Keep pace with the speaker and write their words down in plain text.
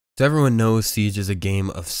So everyone knows Siege is a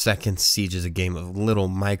game of seconds. Siege is a game of little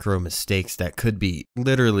micro mistakes that could be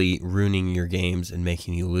literally ruining your games and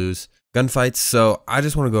making you lose gunfights. So I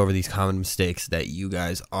just want to go over these common mistakes that you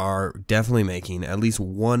guys are definitely making. At least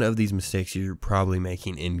one of these mistakes you're probably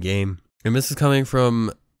making in game. And this is coming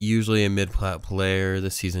from usually a mid-plat player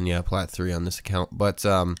this season. Yeah, plat 3 on this account. But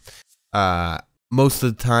most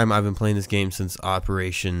of the time I've been playing this game since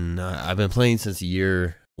Operation. I've been playing since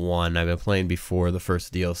year 1. I've been playing before the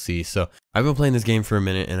first DLC, so I've been playing this game for a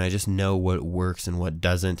minute and I just know what works and what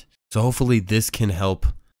doesn't. So hopefully this can help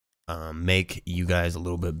make you guys a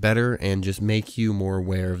little bit better and just make you more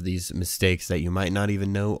aware of these mistakes that you might not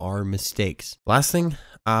even know are mistakes. Last thing,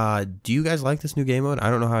 do you guys like this new game mode? I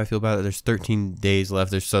don't know how I feel about it. There's 13 days left.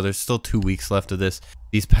 There's still 2 weeks left of this.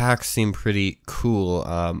 These packs seem pretty cool.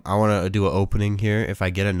 I want to do an opening here. If I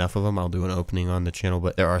get enough of them, I'll do an opening on the channel.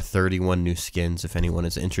 But there are 31 new skins if anyone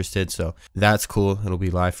is interested. So that's cool. It'll be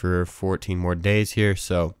live for 14 more days here.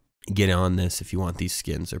 So get on this if you want these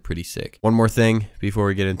skins. They're pretty sick. One more thing before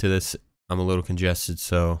we get into this. I'm a little congested,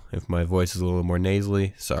 so if my voice is a little more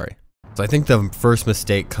nasally, sorry. So I think the first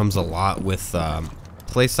mistake comes a lot with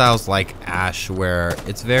playstyles like Ash, where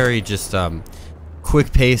it's very just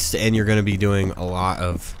quick paced and you're going to be doing a lot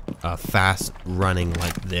of fast running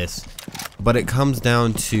like this. But it comes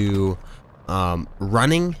down to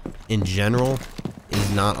running in general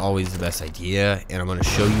is not always the best idea, and I'm going to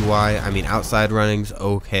show you why. I mean, outside running's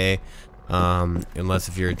okay, unless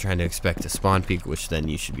if you're trying to expect a spawn peek, which then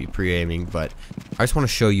you should be pre-aiming. But I just want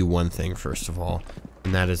to show you one thing first of all,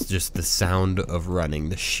 and that is just the sound of running,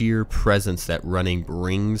 the sheer presence that running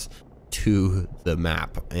brings to the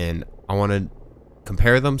map. And I want to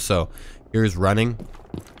compare them. So here's running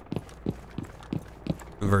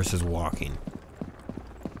versus walking,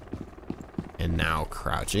 and now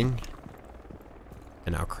crouching,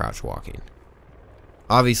 and now crouch walking.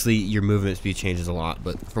 Obviously your movement speed changes a lot,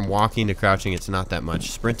 but from walking to crouching it's not that much.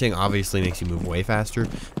 Sprinting obviously makes you move way faster,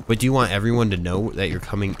 but do you want everyone to know that you're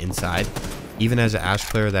coming inside? Even as an Ash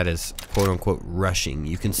player that is quote unquote rushing,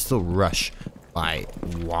 you can still rush by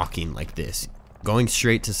walking like this. Going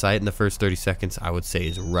straight to sight in the first 30 seconds I would say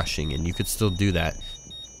is rushing, and you could still do that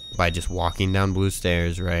by just walking down blue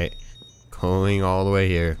stairs, right, going all the way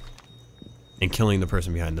here and killing the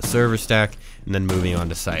person behind the server stack and then moving on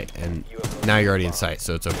to sight. And now you're already in sight,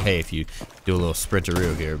 so it's okay if you do a little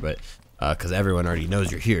sprinteroo here, but because everyone already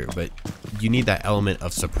knows you're here. But you need that element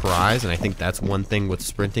of surprise, and I think that's one thing with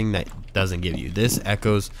sprinting that doesn't give you. This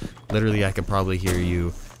echoes, literally I could probably hear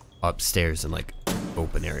you upstairs in like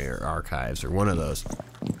open area or archives or one of those,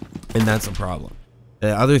 and that's a problem.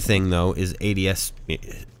 The other thing though is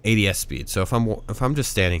ADS speed. So if I'm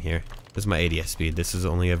just standing here, this is my ADS speed. This is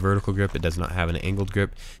only a vertical grip. It does not have an angled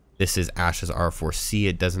grip. This is Ash's R4C.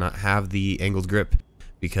 It does not have the angled grip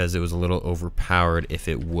because it was a little overpowered. If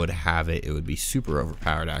it would have it, it would be super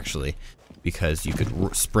overpowered actually, because you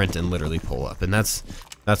could sprint and literally pull up, and that's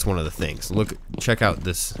one of the things. Look, check out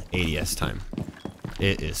this ADS time.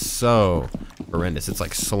 It is so horrendous. It's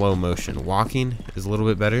like slow motion. Walking is a little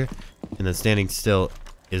bit better, and then standing still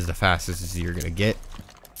is the fastest you're gonna get.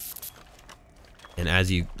 And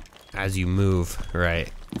as you move,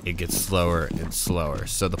 right, it gets slower and slower.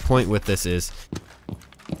 So the point with this is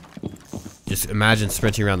just imagine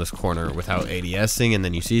sprinting around this corner without ADSing, and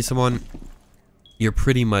then you see someone, you're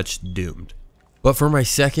pretty much doomed. But for my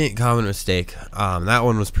second common mistake, that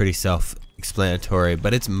one was pretty self-explanatory,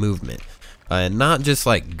 but it's movement. Not just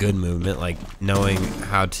like good movement, like knowing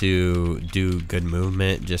how to do good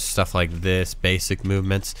movement, just stuff like this, basic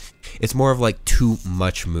movements. It's more of like too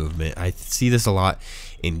much movement. I see this a lot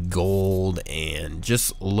in gold and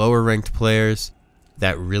just lower ranked players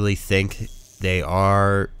that really think they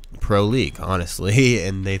are pro league, honestly,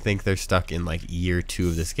 and they think they're stuck in like year 2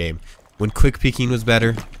 of this game. When quick peeking was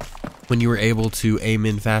better, when you were able to aim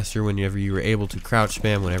in faster, whenever you were able to crouch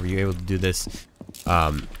spam, whenever you were able to do this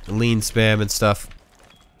lean spam and stuff.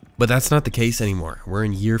 But that's not the case anymore. We're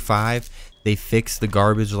in year 5. They fixed the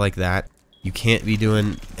garbage like that. You can't be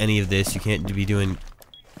doing any of this. You can't be doing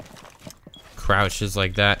crouches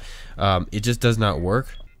like that. It just does not work.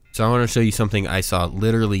 So I want to show you something I saw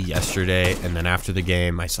literally yesterday, and then after the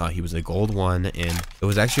game I saw he was a gold 1, and it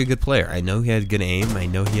was actually a good player. I know he had good aim, I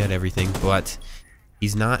know he had everything, but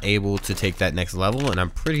he's not able to take that next level, and I'm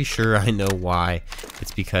pretty sure I know why.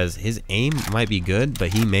 It's because his aim might be good,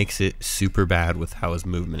 but he makes it super bad with how his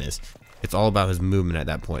movement is. It's all about his movement at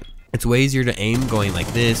that point. It's way easier to aim going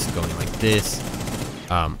like this,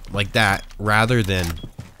 like that, rather than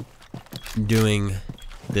doing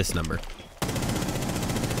this number.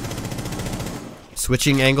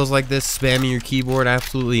 Switching angles like this, spamming your keyboard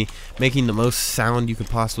absolutely making the most sound you could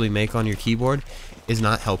possibly make on your keyboard is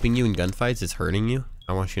not helping you in gunfights, it's hurting you.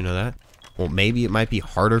 I want you to know that. Well, maybe it might be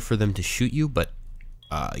harder for them to shoot you, but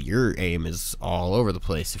your aim is all over the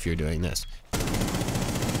place if you're doing this.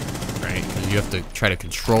 Right? Because you have to try to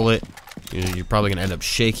control it. You're probably going to end up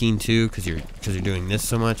shaking too, because you're doing this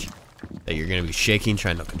so much that you're going to be shaking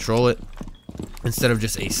trying to control it. Instead of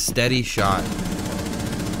just a steady shot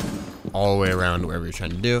all the way around wherever you're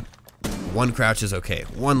trying to do. One crouch is okay,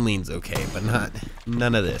 one lean's okay, but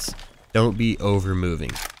none of this. Don't be over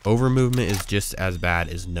moving. Over movement is just as bad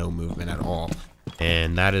as no movement at all,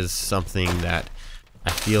 and that is something that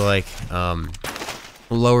I feel like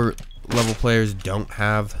lower level players don't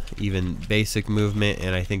have even basic movement,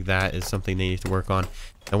 and I think that is something they need to work on.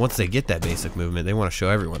 And once they get that basic movement, they want to show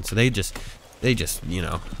everyone, so they just you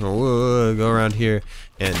know, go around here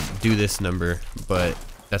and do this number, but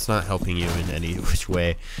that's not helping you in any which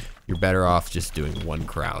way. You're better off just doing one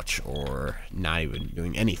crouch or not even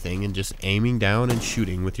doing anything and just aiming down and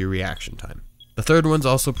shooting with your reaction time. The third one's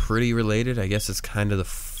also pretty related. I guess it's kind of the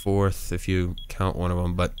fourth if you count one of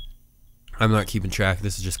them, but I'm not keeping track.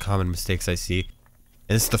 This is just common mistakes I see.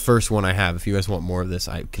 And it's the first one I have. If you guys want more of this,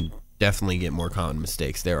 I can definitely get more common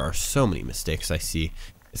mistakes. There are so many mistakes I see.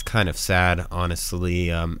 It's kind of sad, honestly,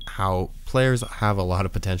 how players have a lot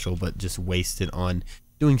of potential but just waste it on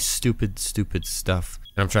doing stupid stuff.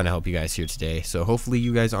 And I'm trying to help you guys here today, so hopefully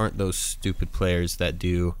you guys aren't those stupid players that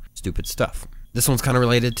do stupid stuff. This one's kind of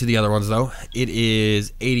related to the other ones though. It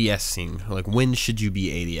is ADSing. Like, when should you be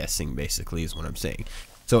ADSing, basically, is what I'm saying.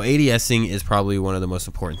 So ADSing is probably one of the most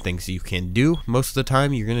important things you can do. Most of the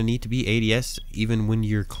time you're going to need to be ADS, even when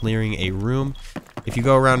you're clearing a room. If you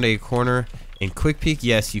go around a corner in quick peek,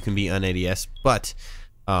 yes, you can be un-ADS, but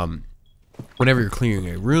whenever you're clearing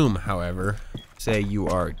a room, however, say you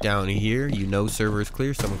are down here, you know server is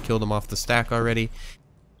clear, someone killed them off the stack already,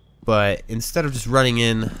 but instead of just running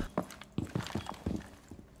in,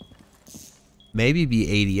 maybe be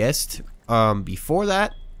ADS'd before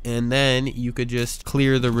that, and then you could just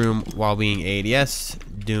clear the room while being ADS,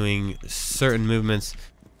 doing certain movements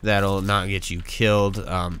that'll not get you killed,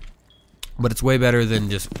 but it's way better than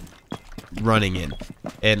just running in.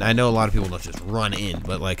 And I know a lot of people don't just run in,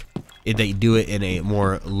 but like, they do it in a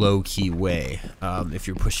more low-key way. If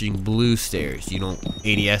you're pushing blue stairs, you don't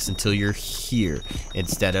ADS until you're here,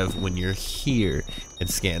 instead of when you're here and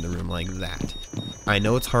scan the room like that. I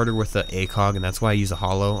know it's harder with the ACOG, and that's why I use a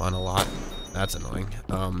holo on a lot. That's annoying.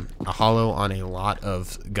 A holo on a lot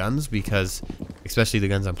of guns, because especially the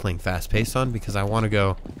guns I'm playing fast-paced on, because I want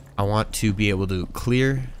to be able to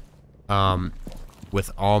clear with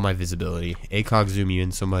all my visibility. ACOG zoom you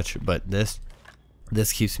in so much, but this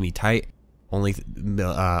keeps me tight.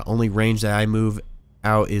 Only range that I move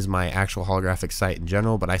out is my actual holographic sight in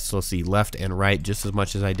general, but I still see left and right just as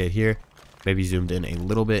much as I did here. Maybe zoomed in a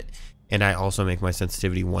little bit. And I also make my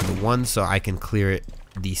sensitivity 1:1, so I can clear it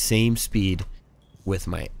the same speed with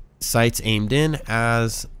my sights aimed in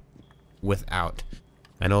as without.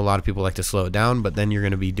 I know a lot of people like to slow it down, but then you're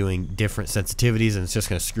going to be doing different sensitivities, and it's just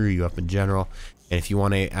going to screw you up in general. And if you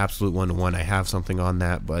want a absolute 1:1, I have something on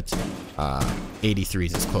that, but 83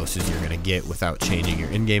 is as close as you're going to get without changing your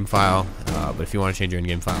in-game file. But if you want to change your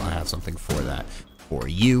in-game file, I have something for that for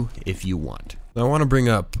you if you want. Now, I want to bring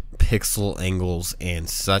up pixel angles and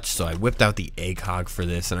such, so I whipped out the ACOG for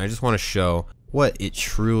this, and I just want to show what it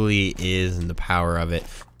truly is and the power of it.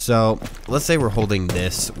 So let's say we're holding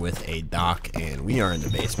this with a dock, and we are in the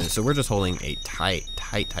basement, so we're just holding a tight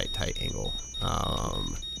angle.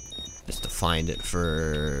 Just to find it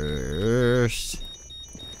first.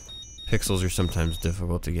 Pixels are sometimes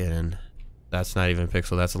difficult to get in. That's not even a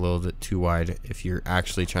pixel, that's a little bit too wide if you're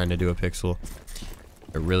actually trying to do a pixel.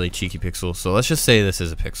 A really cheeky pixel. So let's just say this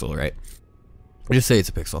is a pixel, right? Just say it's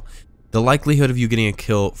a pixel. The likelihood of you getting a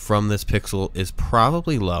kill from this pixel is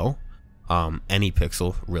probably low. Any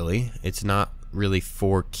pixel, really. It's not really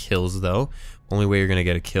for kills, though. Only way you're going to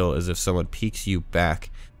get a kill is if someone peeks you back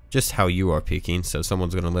just how you are peeking. So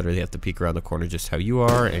someone's going to literally have to peek around the corner just how you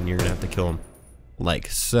are, and you're going to have to kill them like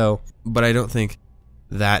so. But I don't think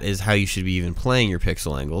that is how you should be even playing your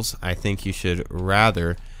pixel angles. I think you should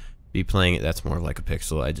rather be playing it. That's more like a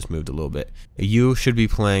pixel. I just moved a little bit. You should be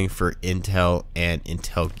playing for intel and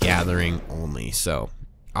intel gathering only. So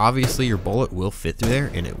obviously your bullet will fit through there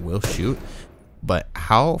and it will shoot, but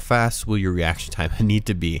how fast will your reaction time need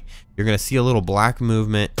to be? You're going to see a little black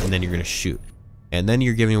movement, and then you're going to shoot, and then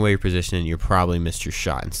you're giving away your position, and you probably missed your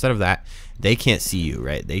shot. Instead of that, they can't see you,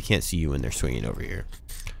 right? They can't see you when they're swinging over here.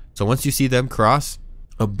 So once you see them cross,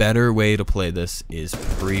 a better way to play this is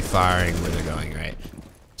pre-firing where they're going, right?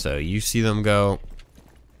 So you see them go,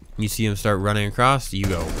 you see them start running across, you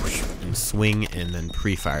go whoosh, can swing and then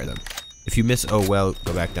pre-fire them. If you miss, oh well,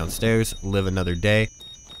 go back downstairs, live another day,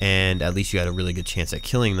 and at least you had a really good chance at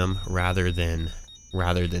killing them rather than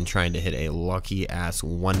trying to hit a lucky ass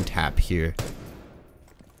one tap here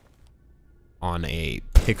on a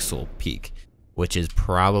pixel peak, which is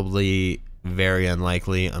probably very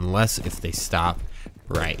unlikely unless if they stop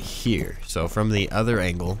right here. So from the other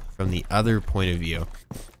angle, from the other point of view,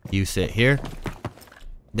 you sit here,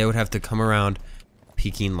 they would have to come around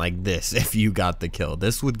peeking like this if you got the kill.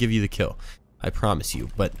 This would give you the kill, I promise you,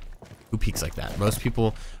 but who peeks like that? Most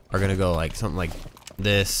people are gonna go like something like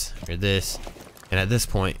this or this, and at this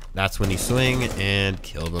point that's when you swing and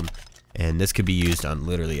kill them. And this could be used on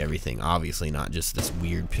literally everything, obviously not just this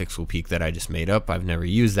weird pixel peek that I just made up. I've never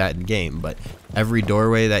used that in game, but every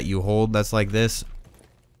doorway that you hold that's like this,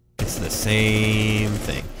 it's the same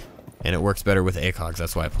thing, and it works better with ACOGs.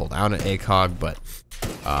 That's why I pulled out an ACOG, but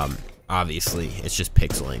obviously it's just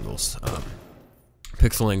pixel angles.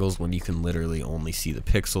 Pixel angles when you can literally only see the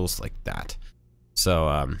pixels like that.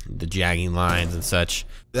 So the jagging lines and such,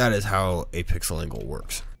 that is how a pixel angle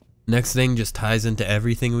works. Next thing just ties into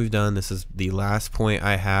everything we've done. This is the last point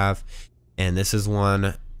I have, and this is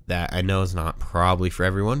one that I know is not probably for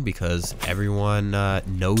everyone, because everyone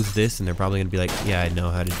knows this and they're probably gonna be like, yeah, I know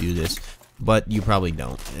how to do this, but you probably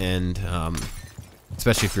don't. And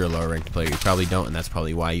especially if you're a lower ranked player, you probably don't, and that's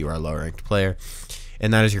probably why you are a lower ranked player.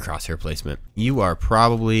 And that is your crosshair placement. You are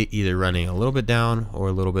probably either running a little bit down or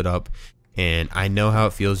a little bit up, and I know how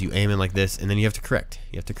it feels. You aim in like this and then you have to correct.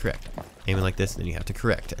 Aiming like this and then you have to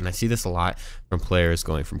correct. And I see this a lot from players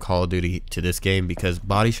going from Call of Duty to this game, because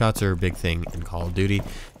body shots are a big thing in Call of Duty.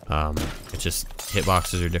 It's just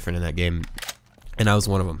hitboxes are different in that game, and I was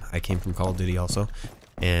one of them. I came from Call of Duty also,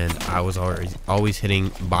 and I was always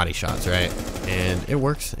hitting body shots, right? And it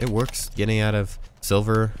works. Getting out of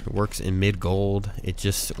silver, it works in mid gold. It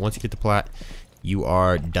just, once you get to plat, you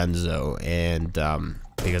are donezo. And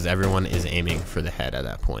because everyone is aiming for the head at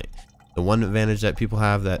that point. The one advantage that people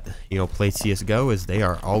have that, you know, play CSGO is they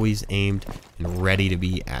are always aimed and ready to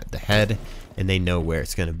be at the head, and they know where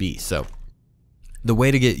it's going to be. So the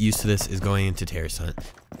way to get used to this is going into Terrorist Hunt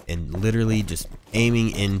and literally just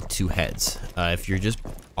aiming into heads. If you're just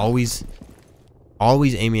always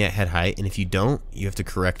aiming at head height, and if you don't, you have to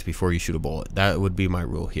correct before you shoot a bullet. That would be my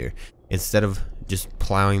rule here. Instead of just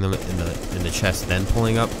plowing them in the chest then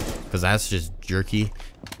pulling up, because that's just jerky,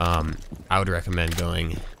 I would recommend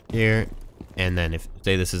going here, and then if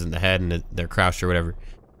say this isn't the head and they're crouched or whatever,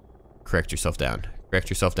 correct yourself down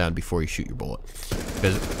before you shoot your bullet,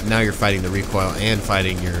 because now you're fighting the recoil and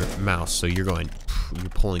fighting your mouse, so you're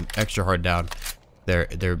pulling extra hard down.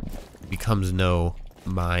 There becomes no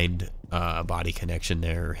mind body connection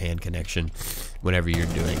there, or hand connection, whenever you're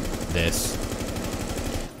doing this,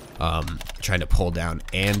 trying to pull down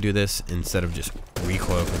and do this instead of just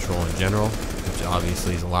recoil control in general, which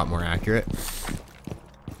obviously is a lot more accurate.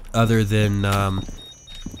 Other than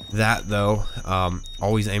that though,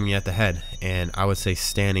 always aiming at the head, and I would say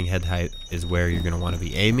standing head height is where you're going to want to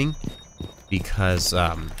be aiming, because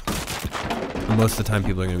most of the time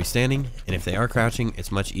people are going to be standing, and if they are crouching,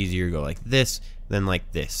 it's much easier to go like this than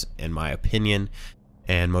like this, in my opinion,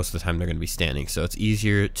 and most of the time they're going to be standing, so it's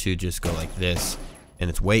easier to just go like this, and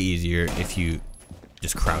it's way easier if you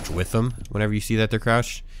just crouch with them whenever you see that they're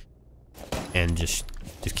crouched, and just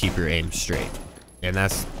keep your aim straight. And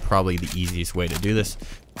that's probably the easiest way to do this,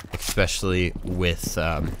 especially with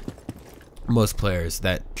most players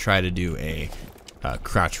that try to do a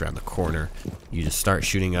crouch around the corner. You just start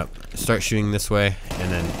shooting this way,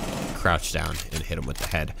 and then crouch down and hit them with the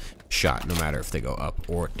head shot, no matter if they go up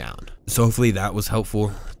or down. So hopefully that was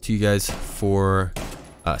helpful to you guys for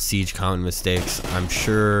Siege common mistakes. I'm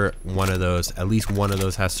sure at least one of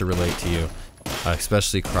those has to relate to you,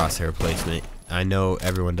 especially crosshair placement. I know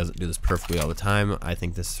everyone doesn't do this perfectly all the time. I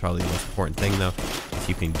think this is probably the most important thing though. If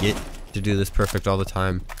you can get to do this perfect all the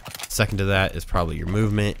time. Second to that is probably your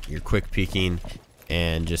movement, your quick peeking,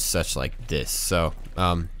 and just such like this. So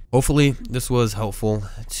hopefully this was helpful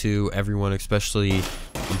to everyone, especially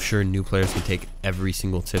I'm sure new players can take every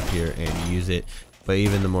single tip here and use it. But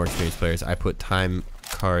even the more experienced players, I put time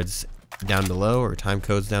cards down below, or time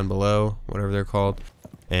codes down below, whatever they're called.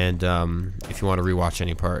 And if you want to rewatch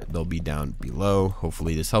any part, they'll be down below.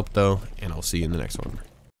 Hopefully this helped though, and I'll see you in the next one.